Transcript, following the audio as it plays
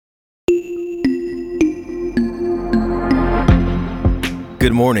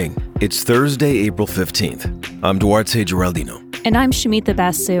Good morning. It's Thursday, April 15th. I'm Duarte Geraldino. And I'm Shamita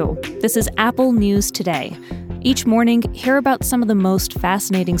Basu. This is Apple News Today. Each morning, hear about some of the most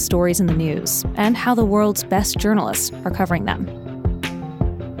fascinating stories in the news and how the world's best journalists are covering them.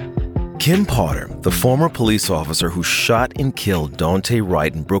 Kim Potter, the former police officer who shot and killed Daunte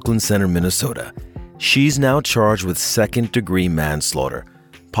Wright in Brooklyn Center, Minnesota, she's now charged with second-degree manslaughter.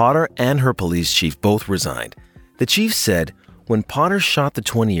 Potter and her police chief both resigned. The chief said when Potter shot the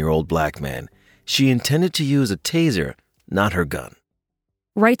 20-year-old black man, she intended to use a taser, not her gun.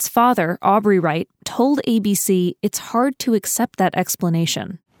 Wright's father, Aubrey Wright, told ABC it's hard to accept that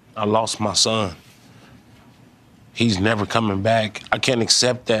explanation. I lost my son. He's never coming back. I can't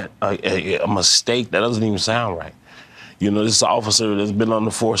accept that. A mistake, that doesn't even sound right. You know, this is an officer that's been on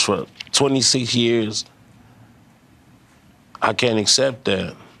the force for 26 years. I can't accept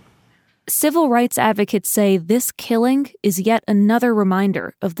that. Civil rights advocates say this killing is yet another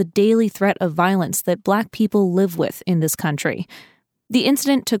reminder of the daily threat of violence that Black people live with in this country. The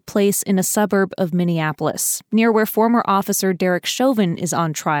incident took place in a suburb of Minneapolis, near where former officer Derek Chauvin is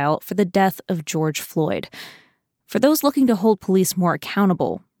on trial for the death of George Floyd. For those looking to hold police more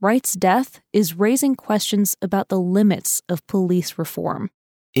accountable, Wright's death is raising questions about the limits of police reform.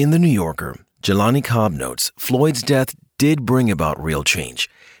 In The New Yorker, Jelani Cobb notes Floyd's death did bring about real change.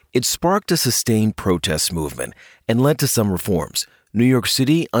 It sparked a sustained protest movement and led to some reforms. New York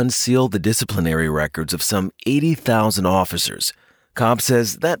City unsealed the disciplinary records of some 80,000 officers. Cobb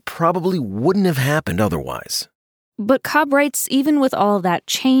says that probably wouldn't have happened otherwise. But Cobb writes, even with all of that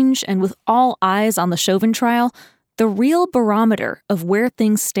change and with all eyes on the Chauvin trial, the real barometer of where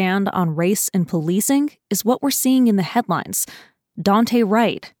things stand on race and policing is what we're seeing in the headlines. Daunte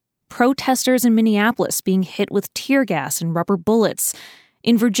Wright, protesters in Minneapolis being hit with tear gas and rubber bullets.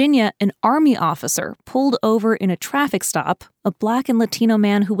 In Virginia, an Army officer pulled over in a traffic stop a Black and Latino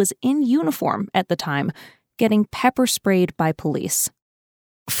man who was in uniform at the time, getting pepper sprayed by police.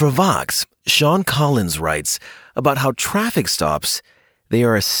 For Vox, Sean Collins writes about how traffic stops, they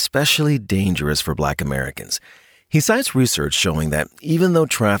are especially dangerous for Black Americans. He cites research showing that even though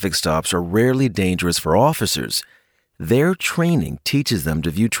traffic stops are rarely dangerous for officers, their training teaches them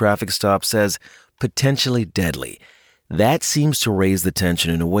to view traffic stops as potentially deadly. That seems to raise the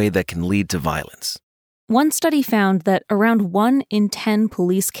tension in a way that can lead to violence. One study found that around 1 in 10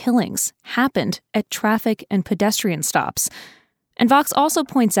 police killings happened at traffic and pedestrian stops. And Vox also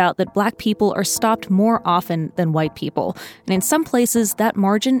points out that Black people are stopped more often than white people, and in some places that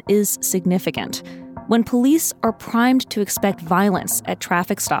margin is significant. When police are primed to expect violence at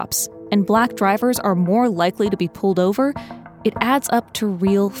traffic stops, and Black drivers are more likely to be pulled over, it adds up to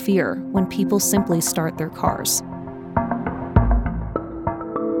real fear when people simply start their cars.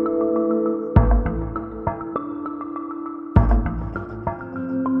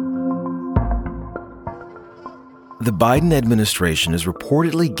 The Biden administration is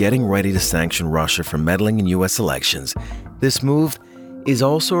reportedly getting ready to sanction Russia for meddling in U.S. elections. This move is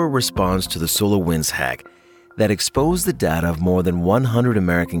also a response to the SolarWinds hack that exposed the data of more than 100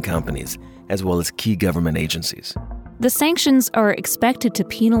 American companies, as well as key government agencies. The sanctions are expected to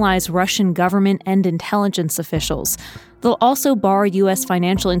penalize Russian government and intelligence officials. They'll also bar U.S.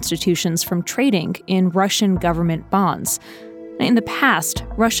 financial institutions from trading in Russian government bonds. In the past,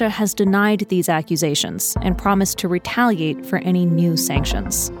 Russia has denied these accusations and promised to retaliate for any new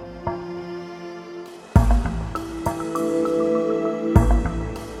sanctions.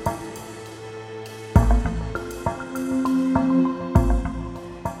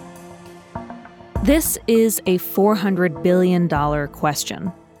 This is a $400 billion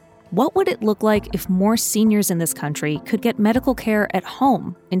question. What would it look like if more seniors in this country could get medical care at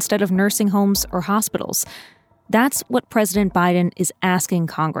home instead of nursing homes or hospitals? That's what President Biden is asking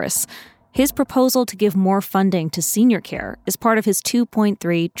Congress. His proposal to give more funding to senior care is part of his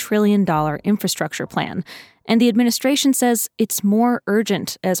 $2.3 trillion infrastructure plan. And the administration says it's more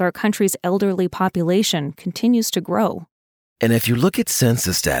urgent as our country's elderly population continues to grow. And if you look at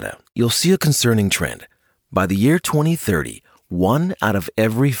census data, you'll see a concerning trend. By the year 2030, 1 out of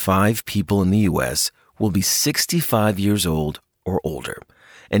every 5 people in the U.S. will be 65 years old or older.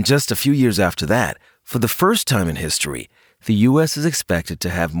 And just a few years after that, for the first time in history, the U.S. is expected to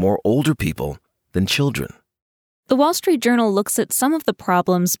have more older people than children. The Wall Street Journal looks at some of the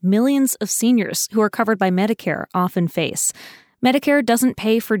problems millions of seniors who are covered by Medicare often face. Medicare doesn't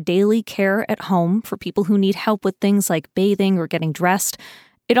pay for daily care at home for people who need help with things like bathing or getting dressed.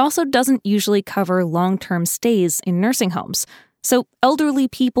 It also doesn't usually cover long-term stays in nursing homes. So elderly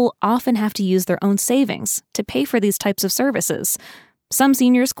people often have to use their own savings to pay for these types of services. Some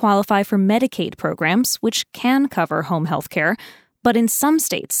seniors qualify for Medicaid programs, which can cover home health care. But in some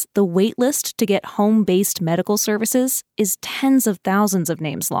states, the wait list to get home-based medical services is tens of thousands of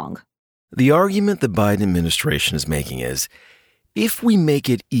names long. The argument the Biden administration is making is, if we make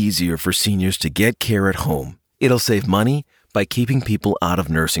it easier for seniors to get care at home, it'll save money by keeping people out of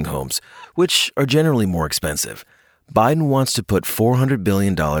nursing homes, which are generally more expensive. Biden wants to put $400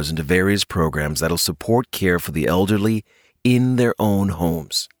 billion into various programs that'll support care for the elderly in their own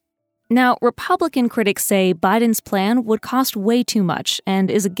homes. Now, Republican critics say Biden's plan would cost way too much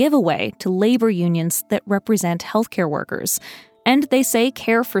and is a giveaway to labor unions that represent healthcare workers. And they say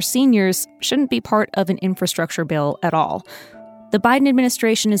care for seniors shouldn't be part of an infrastructure bill at all. The Biden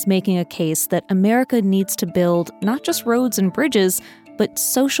administration is making a case that America needs to build not just roads and bridges, but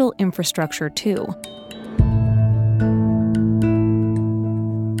social infrastructure too.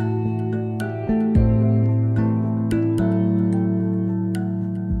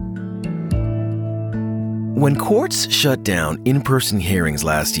 When courts shut down in-person hearings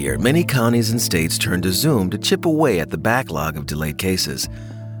last year, many counties and states turned to Zoom to chip away at the backlog of delayed cases.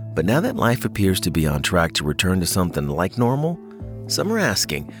 But now that life appears to be on track to return to something like normal, some are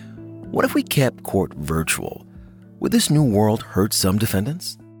asking, what if we kept court virtual? Would this new world hurt some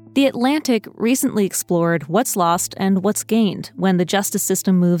defendants? The Atlantic recently explored what's lost and what's gained when the justice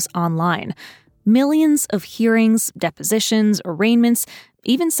system moves online. Millions of hearings, depositions, arraignments,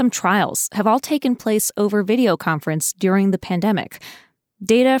 even some trials have all taken place over video conference during the pandemic.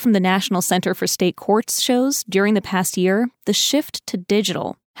 Data from the National Center for State Courts shows during the past year, the shift to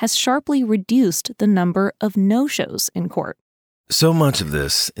digital has sharply reduced the number of no-shows in court. So much of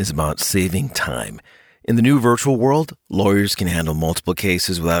this is about saving time. In the new virtual world, lawyers can handle multiple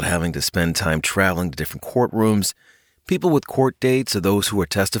cases without having to spend time traveling to different courtrooms. People with court dates or those who are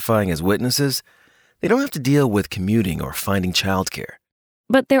testifying as witnesses, they don't have to deal with commuting or finding childcare.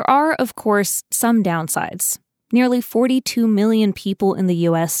 But there are, of course, some downsides. Nearly 42 million people in the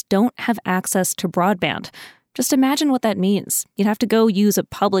U.S. don't have access to broadband. Just imagine what that means. You'd have to go use a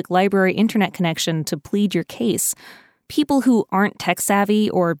public library internet connection to plead your case. People who aren't tech-savvy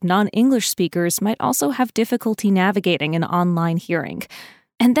or non-English speakers might also have difficulty navigating an online hearing.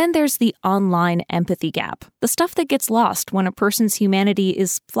 And then there's the online empathy gap, the stuff that gets lost when a person's humanity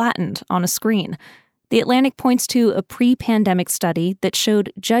is flattened on a screen. The Atlantic points to a pre-pandemic study that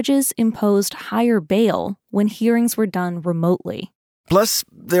showed judges imposed higher bail when hearings were done remotely. Plus,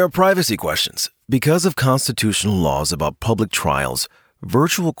 there are privacy questions. Because of constitutional laws about public trials,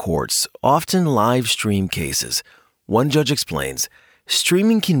 virtual courts often live stream cases. One judge explains,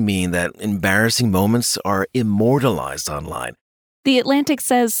 streaming can mean that embarrassing moments are immortalized online. The Atlantic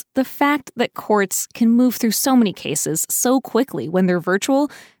says the fact that courts can move through so many cases so quickly when they're virtual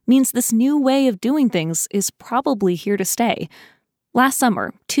means this new way of doing things is probably here to stay. Last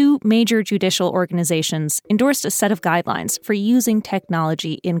summer, 2 major judicial organizations endorsed a set of guidelines for using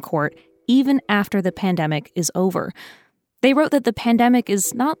technology in court even after the pandemic is over. They wrote that the pandemic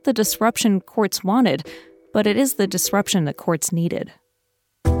is not the disruption courts wanted, but it is the disruption that courts needed.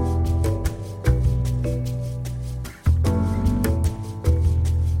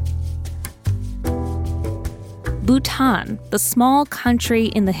 Bhutan, the small country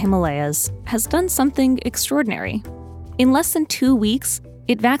in the Himalayas, has done something extraordinary. In less than 2 weeks,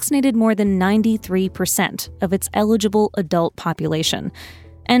 it vaccinated more than 93% of its eligible adult population.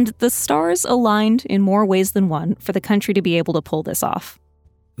 And the stars aligned in more ways than one for the country to be able to pull this off.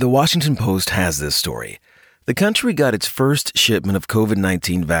 The Washington Post has this story. The country got its first shipment of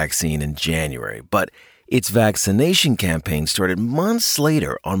COVID-19 vaccine in January, but its vaccination campaign started months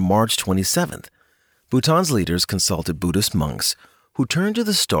later on March 27th. Bhutan's leaders consulted Buddhist monks who turned to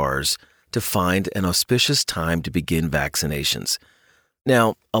the stars to find an auspicious time to begin vaccinations.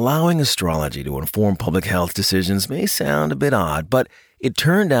 Now, allowing astrology to inform public health decisions may sound a bit odd, but it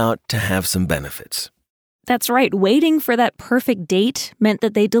turned out to have some benefits. That's right. Waiting for that perfect date meant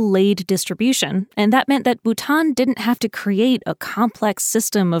that they delayed distribution, and that meant that Bhutan didn't have to create a complex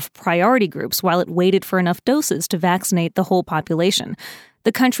system of priority groups while it waited for enough doses to vaccinate the whole population.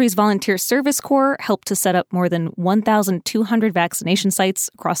 The country's Volunteer Service Corps helped to set up more than 1,200 vaccination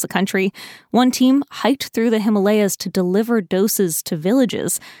sites across the country. One team hiked through the Himalayas to deliver doses to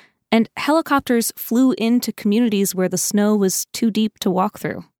villages, and helicopters flew into communities where the snow was too deep to walk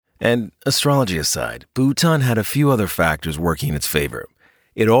through. And astrology aside, Bhutan had a few other factors working in its favor.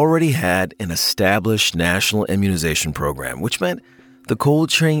 It already had an established national immunization program, which meant the cold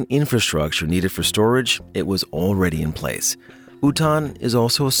chain infrastructure needed for storage, it was already in place. Bhutan is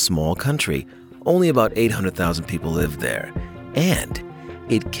also a small country. Only about 800,000 people live there. And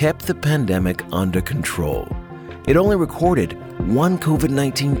it kept the pandemic under control. It only recorded 1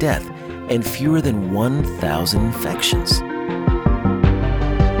 COVID-19 death and fewer than 1,000 infections.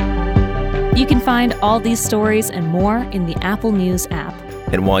 You can find all these stories and more in the Apple News app.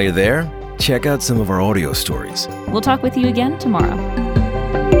 And while you're there, check out some of our audio stories. We'll talk with you again tomorrow.